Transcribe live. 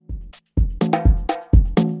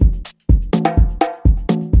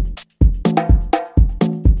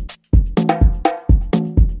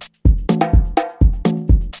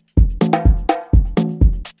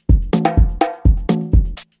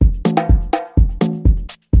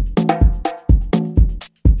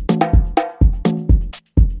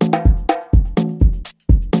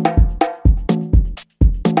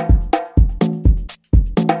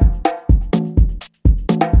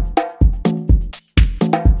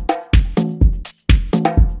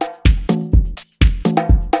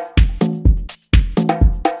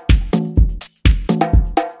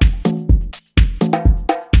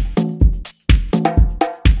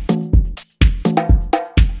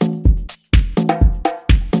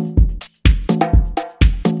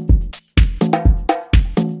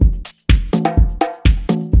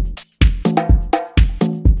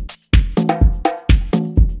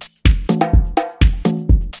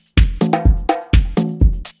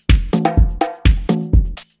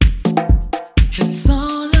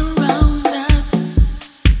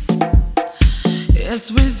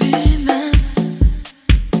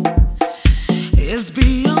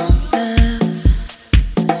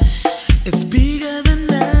It's bigger than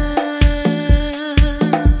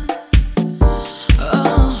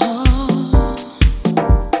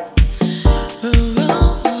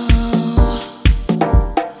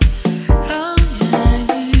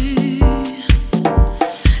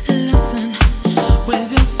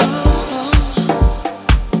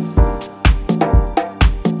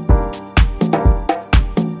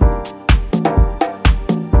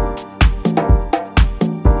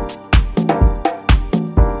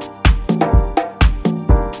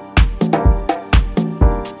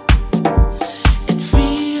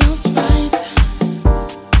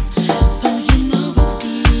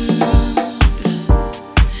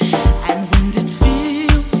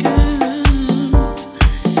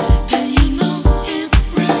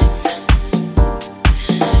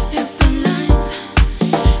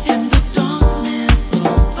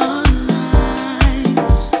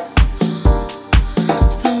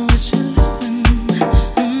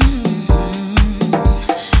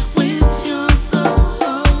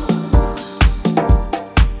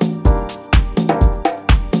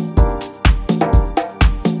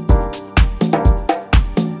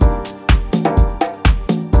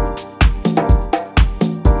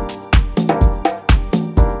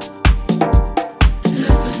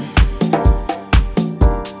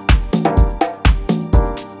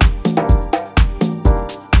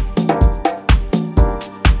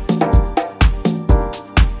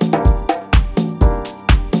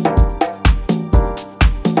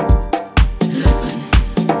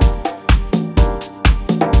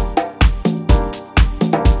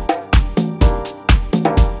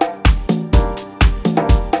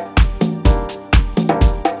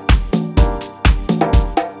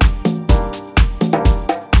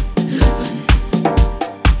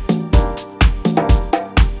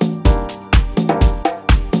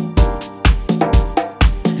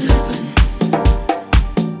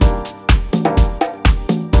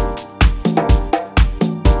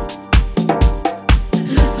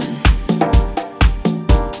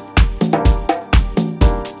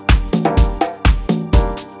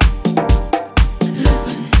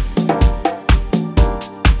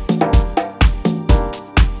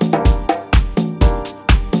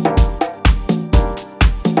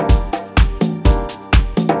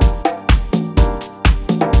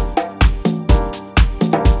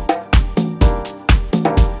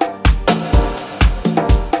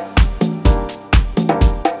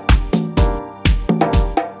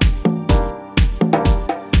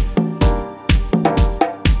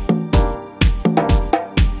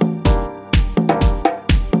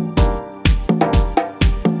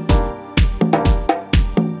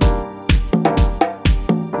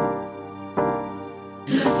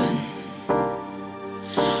Listen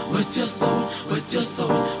with your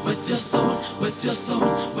soul,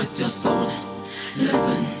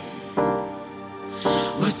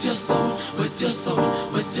 with your soul,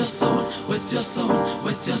 with your soul, with your soul,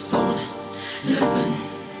 with your soul. Listen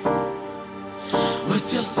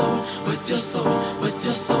with your soul, with your soul, with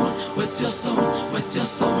your soul, with your soul, with your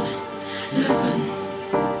soul. Listen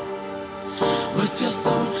with your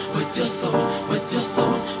soul, with your soul, with your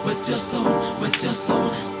soul, with your soul, with your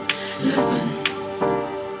soul. Listen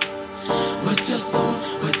with your soul,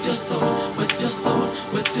 with your soul, with your soul,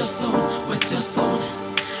 with your soul, with your soul.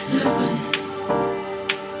 Listen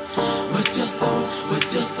with your soul,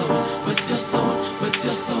 with your soul, with your soul, with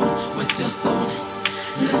your soul, with your soul.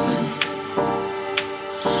 Listen.